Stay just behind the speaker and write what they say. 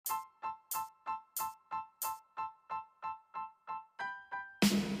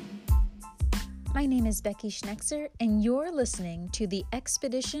My name is Becky Schnexer, and you're listening to the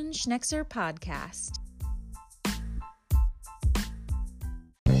Expedition Schnexer podcast.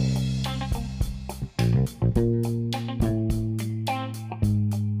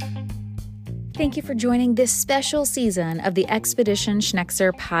 Thank you for joining this special season of the Expedition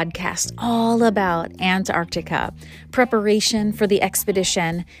Schnexer podcast, all about Antarctica, preparation for the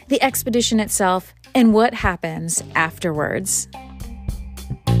expedition itself, and what happens afterwards.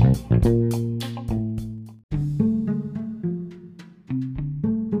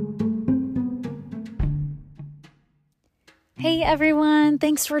 Hey everyone,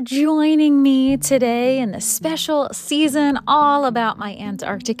 thanks for joining me today in this special season all about my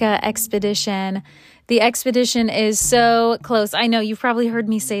Antarctica expedition. The expedition is so close. I know you've probably heard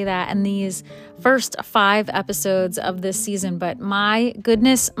me say that in these first 5 episodes of this season, but my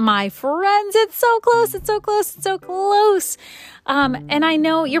goodness, my friends, it's so close, it's so close, it's so close. And I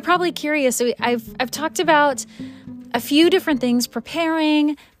know you're probably curious. So I've talked about a few different things: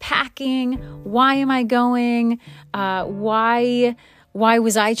 preparing, packing, why am I going, why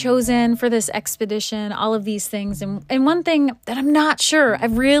was I chosen for this expedition, all of these things. And one thing that I'm not sure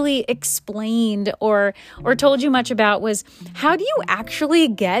I've really explained or told you much about was, how do you actually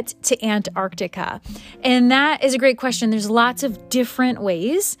get to Antarctica? And that is a great question. There's lots of different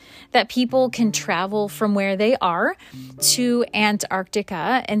ways that people can travel from where they are to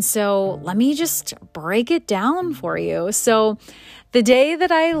Antarctica. And so let me just break it down for you. So the day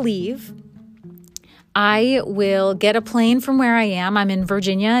that I leave, I will get a plane from where I am. I'm in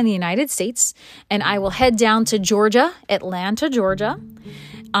Virginia in the United States, and I will head down to Georgia, Atlanta, Georgia,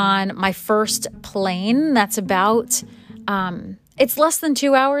 on my first plane. That's about, it's less than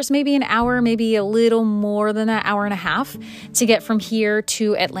 2 hours, maybe an hour, maybe a little more than an hour and a half to get from here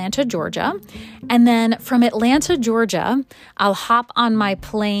to Atlanta, Georgia. And then from Atlanta, Georgia, I'll hop on my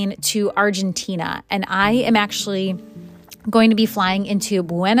plane to Argentina, and I am actually going to be flying into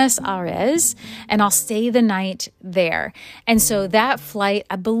Buenos Aires, and I'll stay the night there. And so that flight,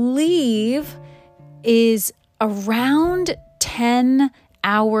 I believe, is around 10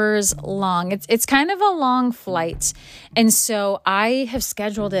 hours long. It's kind of a long flight. And so I have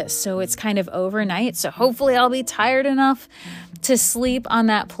scheduled it so it's kind of overnight. So hopefully I'll be tired enough to sleep on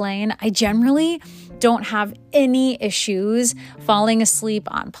that plane. I generally don't have any issues falling asleep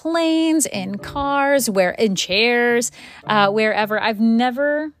on planes, in cars, in chairs, wherever. I've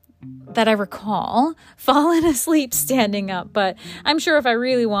never, that I recall, fallen asleep standing up, but I'm sure if I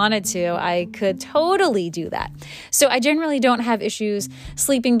really wanted to, I could totally do that. So I generally don't have issues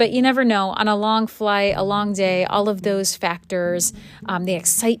sleeping, but you never know. On a long flight, a long day, all of those factors, the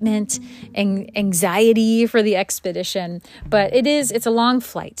excitement and anxiety for the expedition, but it's a long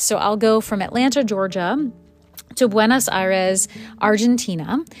flight. So I'll go from Atlanta, Georgia, to Buenos Aires,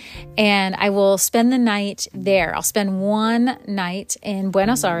 Argentina, and I will spend the night there. I'll spend one night in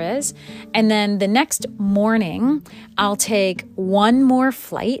Buenos Aires, and then the next morning, I'll take one more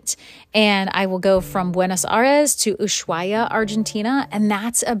flight, and I will go from Buenos Aires to Ushuaia, Argentina, and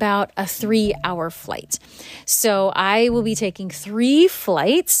that's about a 3-hour flight. So I will be taking 3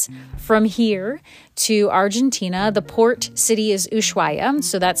 flights from here to Argentina. The port city is Ushuaia,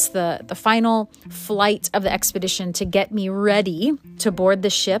 so that's the final flight of the expedition to get me ready to board the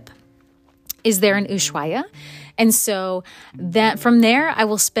ship is there in Ushuaia. And so that from there, I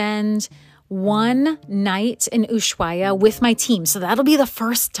will spend one night in Ushuaia with my team. So that'll be the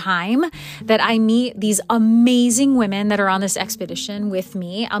first time that I meet these amazing women that are on this expedition with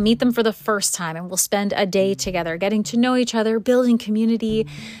me. I'll meet them for the first time, and we'll spend a day together getting to know each other, building community,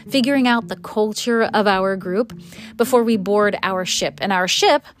 figuring out the culture of our group before we board our ship. And our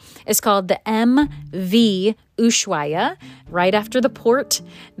ship is called the MV Ushuaia, right after the port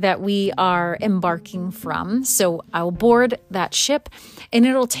that we are embarking from. So I'll board that ship, and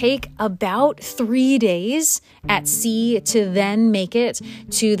it'll take about 3 days at sea to then make it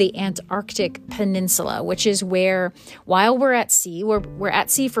to the Antarctic Peninsula, which is where, while we're at sea, we're at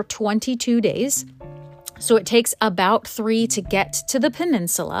sea for 22 days. So it takes about 3 to get to the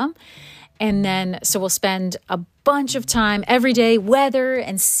peninsula. And then, so we'll spend a bunch of time every day, weather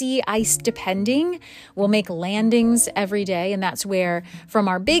and sea ice depending. We'll make landings every day. And that's where, from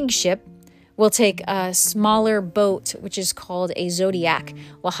our big ship, we'll take a smaller boat, which is called a Zodiac.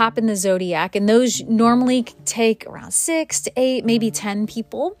 We'll hop in the Zodiac, and those normally take around 6 to 8, maybe 10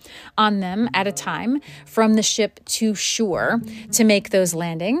 people on them at a time from the ship to shore to make those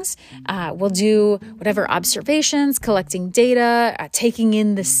landings. We'll do whatever observations, collecting data, taking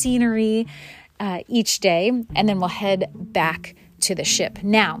in the scenery each day, and then we'll head back to the ship.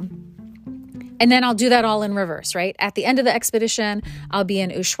 Now, And then I'll do that all in reverse, right? At the end of the expedition, I'll be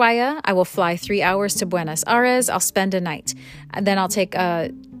in Ushuaia. I will fly 3 hours to Buenos Aires. I'll spend a night. And then I'll take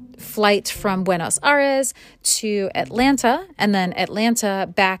a flight from Buenos Aires to Atlanta, and then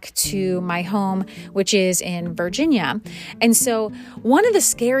Atlanta back to my home, which is in Virginia. And so one of the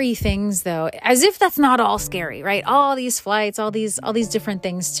scary things, though, as if that's not all scary, right? All these flights, all these different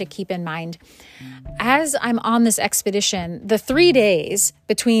things to keep in mind. As I'm on this expedition, the 3 days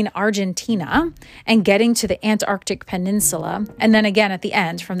between Argentina and getting to the Antarctic Peninsula, and then again at the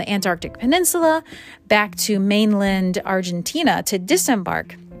end from the Antarctic Peninsula back to mainland Argentina to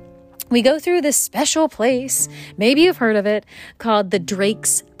disembark, we go through this special place, maybe you've heard of it, called the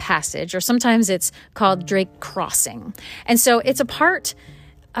Drake's Passage, or sometimes it's called Drake Crossing. And so it's a part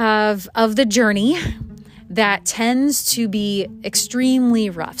of the journey that tends to be extremely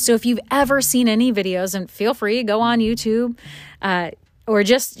rough. So if you've ever seen any videos, and feel free, go on YouTube, or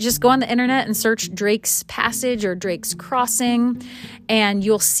just go on the internet and search Drake's Passage or Drake's Crossing, and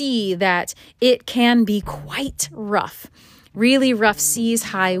you'll see that it can be quite rough. Really rough seas,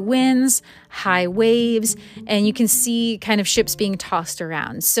 high winds, high waves, and you can see kind of ships being tossed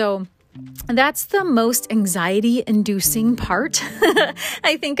around. So that's the most anxiety-inducing part,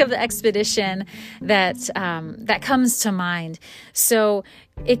 I think, of the expedition that comes to mind. So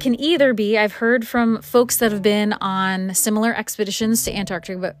it can either be, I've heard from folks that have been on similar expeditions to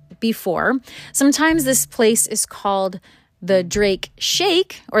Antarctica before, sometimes this place is called the Drake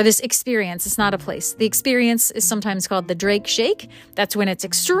Shake, or this experience. It's not a place. The experience is sometimes called the Drake Shake. That's when it's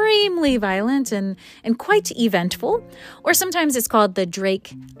extremely violent and quite eventful. Or sometimes it's called the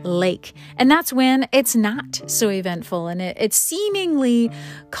Drake Lake. And that's when it's not so eventful and it's seemingly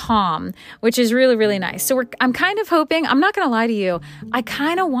calm, which is really, really nice. So I'm kind of hoping, I'm not going to lie to you, I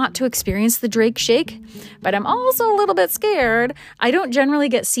kind of want to experience the Drake Shake, but I'm also a little bit scared. I don't generally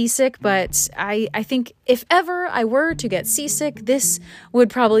get seasick, but I think if ever I were to get seasick, this would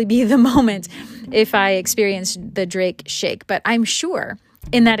probably be the moment if I experienced the Drake Shake. But I'm sure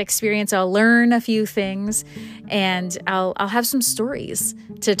in that experience, I'll learn a few things and I'll have some stories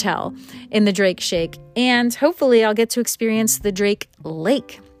to tell in the Drake Shake. And hopefully I'll get to experience the Drake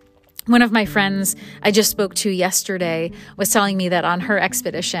Lake. One of my friends I just spoke to yesterday was telling me that on her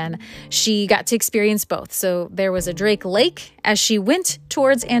expedition, she got to experience both. So there was a Drake Lake as she went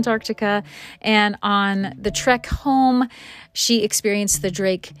towards Antarctica, and on the trek home, she experienced the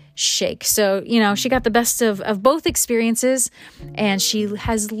Drake Shake. So, she got the best of both experiences, and she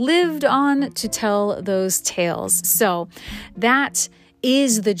has lived on to tell those tales. So that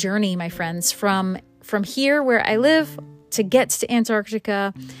is the journey, my friends, from here where I live to get to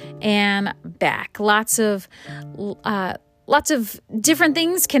Antarctica and back. Lots of different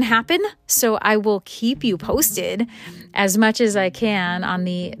things can happen. So I will keep you posted as much as I can on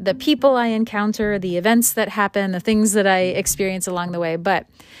the people I encounter, the events that happen, the things that I experience along the way. But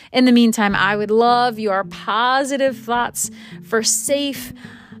in the meantime, I would love your positive thoughts for safe,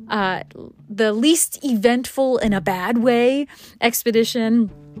 the least eventful in a bad way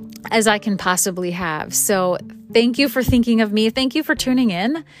expedition as I can possibly have. So thank you for thinking of me. Thank you for tuning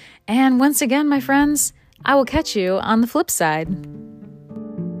in. And once again, my friends, I will catch you on the flip side.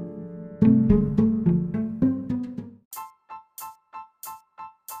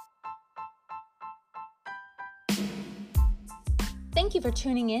 Thank you for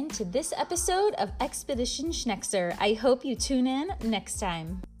tuning in to this episode of Expedition Schnexer. I hope you tune in next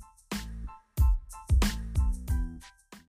time.